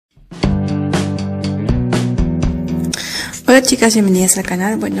Hola chicas, bienvenidas al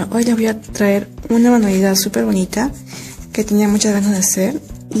canal. Bueno, hoy les voy a traer una manualidad súper bonita que tenía muchas ganas de hacer,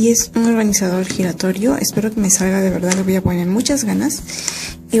 y es un organizador giratorio. Espero que me salga, de verdad le voy a poner muchas ganas.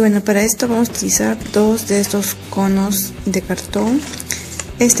 Y bueno, para esto vamos a utilizar dos de estos conos de cartón.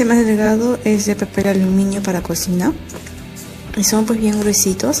 Este más delgado es de papel aluminio para cocina y son pues bien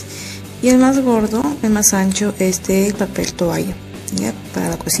gruesitos, y el más gordo, el más ancho, es de papel toalla, ¿ya? Para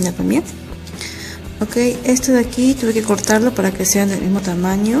la cocina también. Ok, este de aquí tuve que cortarlo para que sean del mismo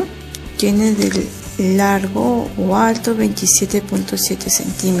tamaño. Tiene de largo o alto 27.7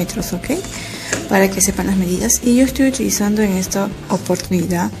 centímetros, ok, para que sepan las medidas. Y yo estoy utilizando en esta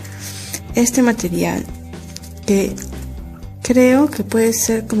oportunidad este material que creo que puede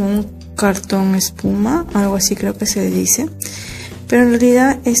ser como un cartón espuma, algo así creo que se le dice, pero en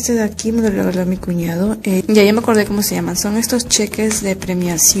realidad este de aquí me lo regaló mi cuñado. Ya me acordé cómo se llaman, son estos cheques de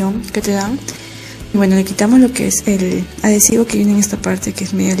premiación que te dan. Bueno, le quitamos lo que es el adhesivo que viene en esta parte, que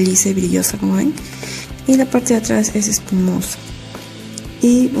es medio lisa y brillosa, como ven, y la parte de atrás es espumosa,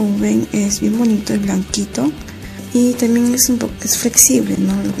 y como ven es bien bonito, es blanquito, y también es flexible,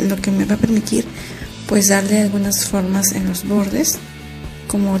 ¿no? Lo que me va a permitir pues darle algunas formas en los bordes,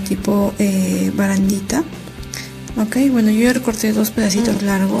 como tipo barandita. Ok, bueno, yo ya recorté dos pedacitos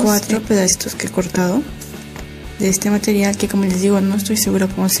largos, 4 pedacitos que he cortado de este material, que como les digo no estoy segura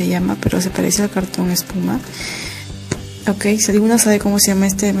cómo se llama, pero se parece al cartón espuma. Ok, si alguno sabe cómo se llama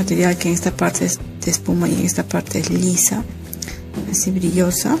este material, que en esta parte es de espuma y en esta parte es lisa, así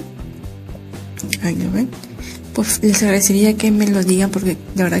brillosa, ahí lo ven, pues les agradecería que me lo digan, porque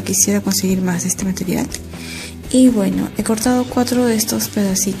de verdad quisiera conseguir más de este material. Y bueno, he cortado 4 de estos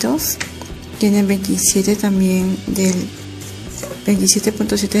pedacitos, tienen 27 también, del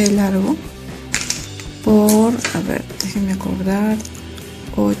 27.7 de largo, por, a ver, déjenme acordar,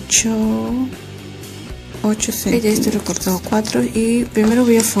 8 centímetros. De este lo he cortado 4, y primero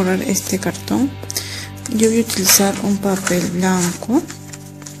voy a forrar este cartón. Yo voy a utilizar un papel blanco,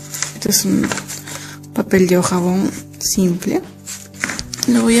 este es un papel de hojabón simple.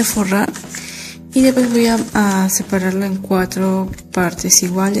 Lo voy a forrar y después voy a separarlo en 4 partes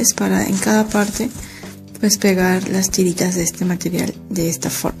iguales, para en cada parte pues pegar las tiritas de este material de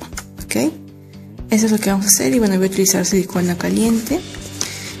esta forma, ok. Eso es lo que vamos a hacer. Y bueno, voy a utilizar silicona caliente.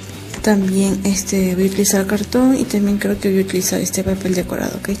 También voy a utilizar cartón, y también creo que voy a utilizar este papel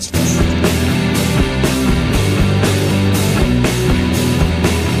decorado, ok chicas.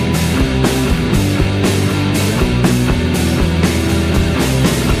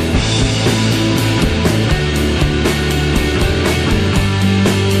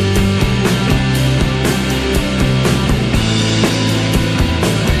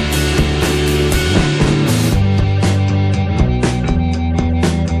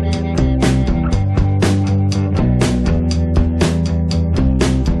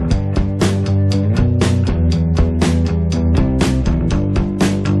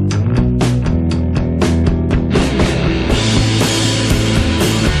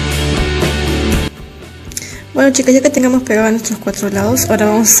 Bueno chicas, ya que tengamos pegados nuestros 4 lados, ahora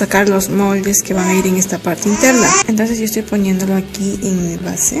vamos a sacar los moldes que van a ir en esta parte interna. Entonces yo estoy poniéndolo aquí en mi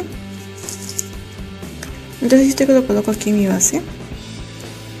base. Entonces yo lo coloco aquí en mi base.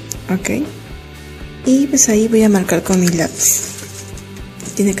 Ok. Y pues ahí voy a marcar con mi lápiz.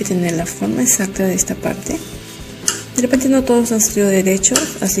 Tiene que tener la forma exacta de esta parte. De repente no todos han salido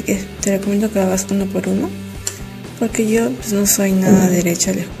derechos, así que te recomiendo que lo hagas uno por uno, porque yo pues no soy nada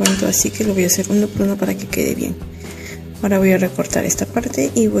derecha, les cuento, así que lo voy a hacer uno por uno para que quede bien. Ahora voy a recortar esta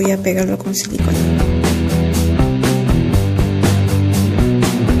parte y voy a pegarlo con silicona.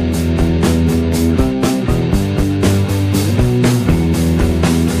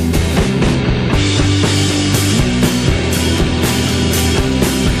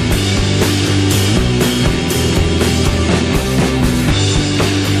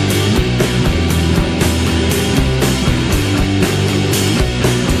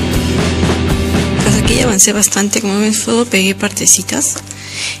 Avancé bastante, como ven, solo pegué partecitas.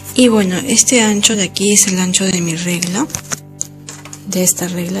 Y bueno, este ancho de aquí es el ancho de mi regla, de esta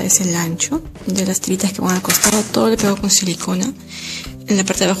regla es el ancho de las tiritas que van al costado. Todo le pego con silicona. En la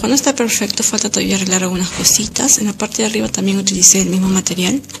parte de abajo no está perfecto, falta todavía arreglar algunas cositas. En la parte de arriba también utilicé el mismo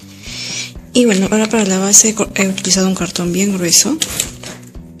material. Y bueno, ahora para la base he utilizado un cartón bien grueso,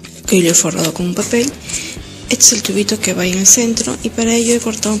 que lo he forrado con un papel. Este es el tubito que va en el centro, y para ello he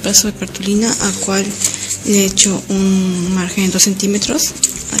cortado un pedazo de cartulina, al cual le he hecho un margen de 2 centímetros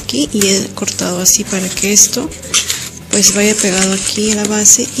aquí, y he cortado así para que esto pues vaya pegado aquí a la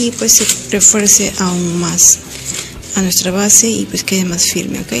base y pues se refuerce aún más a nuestra base y pues quede más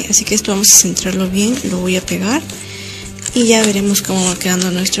firme, ok. Así que esto vamos a centrarlo bien, lo voy a pegar y ya veremos cómo va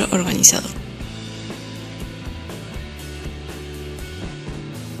quedando nuestro organizador.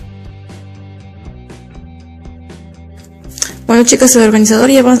 Bueno chicas, el organizador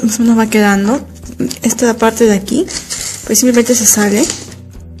ya más o menos va quedando. Esta parte de aquí pues simplemente se sale.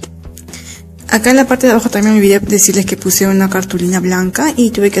 Acá en la parte de abajo también me olvidé decirles que puse una cartulina blanca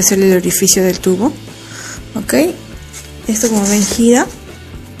y tuve que hacerle el orificio del tubo. Ok, esto como ven gira.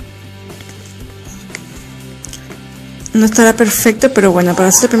 No estará perfecto, pero bueno, para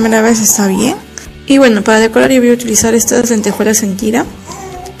hacer la primera vez está bien. Y bueno, para decorar yo voy a utilizar estas lentejuelas en tira.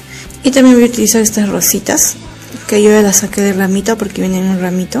 Y también voy a utilizar estas rositas, que yo ya las saqué de ramito porque vienen en un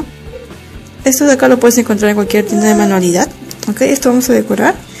ramito. Esto de acá lo puedes encontrar en cualquier tienda de manualidad. Ok, esto vamos a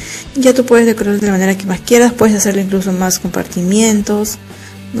decorar. Ya tú puedes decorar de la manera que más quieras, puedes hacerle incluso más compartimientos.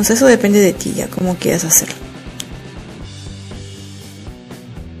 No sé, eso depende de ti, ya como quieras hacerlo.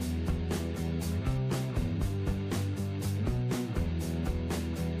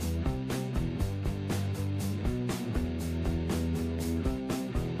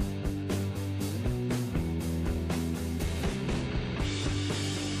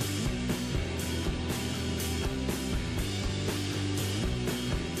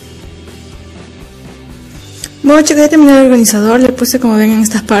 Bueno chicos, ya terminé el organizador, le puse como ven en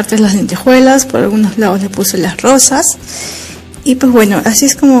estas partes las lentejuelas, por algunos lados le puse las rosas. Y pues bueno, así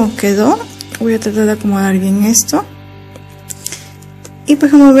es como quedó. Voy a tratar de acomodar bien esto. Y pues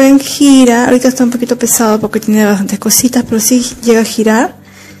como ven gira, ahorita está un poquito pesado porque tiene bastantes cositas, pero sí llega a girar.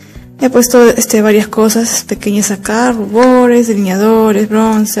 He puesto varias cosas pequeñas acá, rubores, delineadores,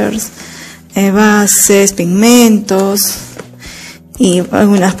 bronzers, bases, pigmentos. Y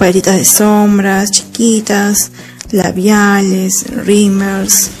algunas paletitas de sombras chiquitas, labiales,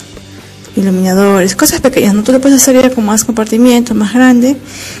 rímers, iluminadores, cosas pequeñas, ¿no? Tú lo puedes hacer ya con más compartimiento, más grande.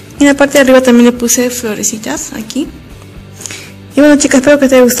 Y en la parte de arriba también le puse florecitas aquí. Y bueno chicas, espero que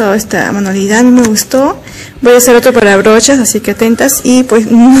te haya gustado esta manualidad, a mí me gustó. Voy a hacer otro para brochas, así que atentas y pues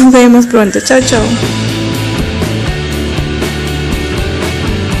nos vemos pronto. Chao, chao.